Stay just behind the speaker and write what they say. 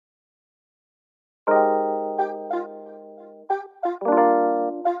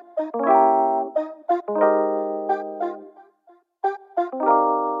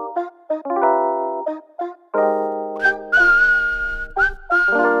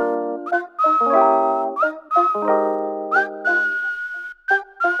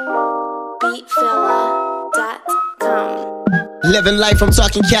Living life, I'm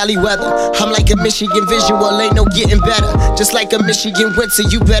talking Cali weather. I'm like a Michigan visual, ain't no getting better. Just like a Michigan winter,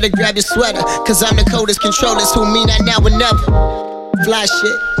 you better grab your sweater. Cause I'm the coldest controllers who mean that now and never. Fly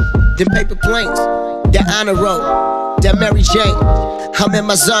shit, them paper planes, that honor roll, that Mary Jane. I'm in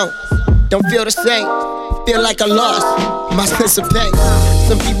my zone, don't feel the same. Feel like I lost my sense of pain.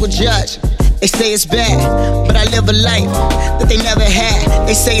 Some people judge, they say it's bad, but I live a life that they never had.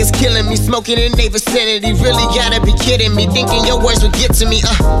 They say it's killing me, smoking in their vicinity. Really gotta be kidding me, thinking your words would get to me.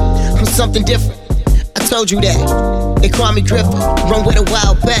 I'm something different, I told you that. They call me Griffin, run with a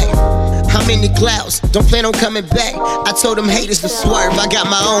wild pack. I'm in the clouds, don't plan on coming back. I told them haters to swerve, I got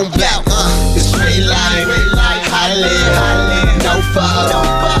my own back. It's straight life, I live, no fuck,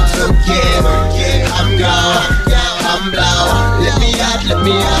 no give. I'm gone, I'm blown. Let me up, let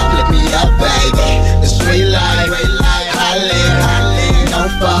me up, let me up, baby. The straight life, I live, no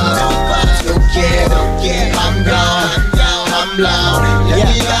fuck, no give. I'm gone, I'm blown. Let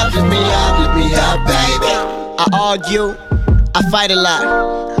me up, let me up, let me up, baby. I argue, I fight a lot.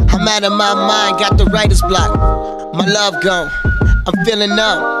 I'm out of my mind, got the writer's block. My love gone, I'm feeling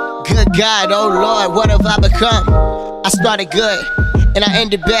numb. Good God, oh Lord, what have I become? I started good, and I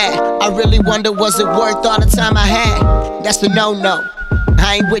ended bad. I really wonder, was it worth all the time I had? That's a no-no,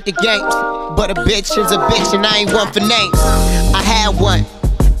 I ain't with the games. But a bitch is a bitch, and I ain't one for names. I had one,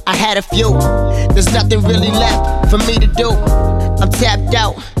 I had a few. There's nothing really left for me to do. I'm tapped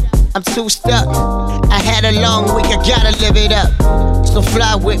out, I'm too stuck. I had a long week, I gotta live it up. So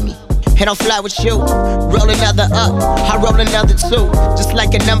fly with me, and I'll fly with you. Roll another up, I roll another two. Just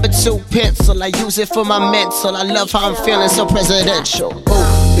like a number 2 pencil, I use it for my mental. I love how I'm feeling so presidential. Ooh.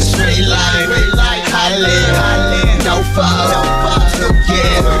 The straight line, I live, no fuck, no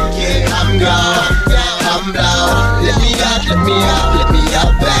give. I'm gone, I'm blown. Let me up, let me up, let me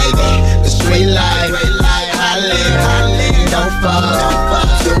up, baby. The straight line, I live, no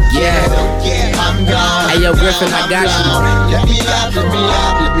fuck, no give. I'm gone. Hey yo, Griffin, I got you. Let me up, let me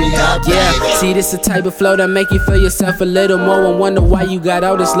up, let me up, yeah, baby. see, this the type of flow that make you feel yourself a little more and wonder why you got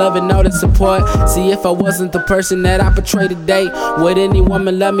all this love and all this support. See, if I wasn't the person that I portray today, would any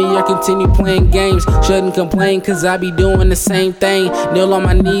woman love me or continue playing games? Shouldn't complain, cause I be doing the same thing. Kneel on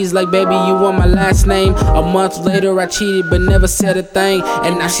my knees like, baby, you want my last name. A month later, I cheated but never said a thing.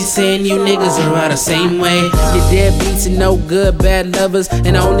 And now she saying you niggas are all the same way. You're deadbeats and no good, bad lovers.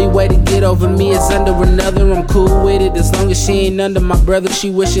 And the only way to get over me is under another. I'm cool with it as long as she ain't under my brother.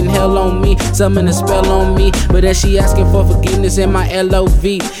 She wishing hell on me, summoning a spell on me. But then she asking for forgiveness in my LOV.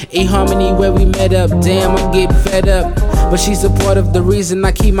 E-Harmony where we met up, damn, I'm getting fed up. But she's supportive, the reason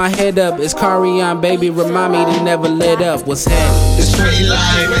I keep my head up. It's Carrion, baby, remind me to never let up. What's happening? The straight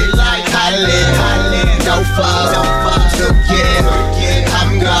line, I live, no fuck, no give.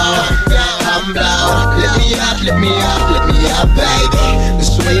 I'm gone, I'm blown. Let me up, let me up, let me up, baby. The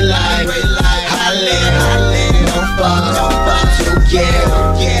straight line, I live, no fuck, no give.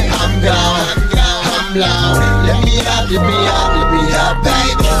 I'm gone, I'm blown. Let me up, let me up, let me up,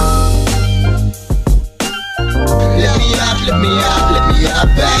 baby. Let me up, let me up, let me up,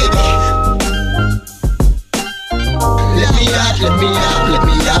 baby. Let me up, let me up, let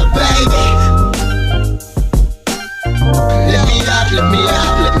me up.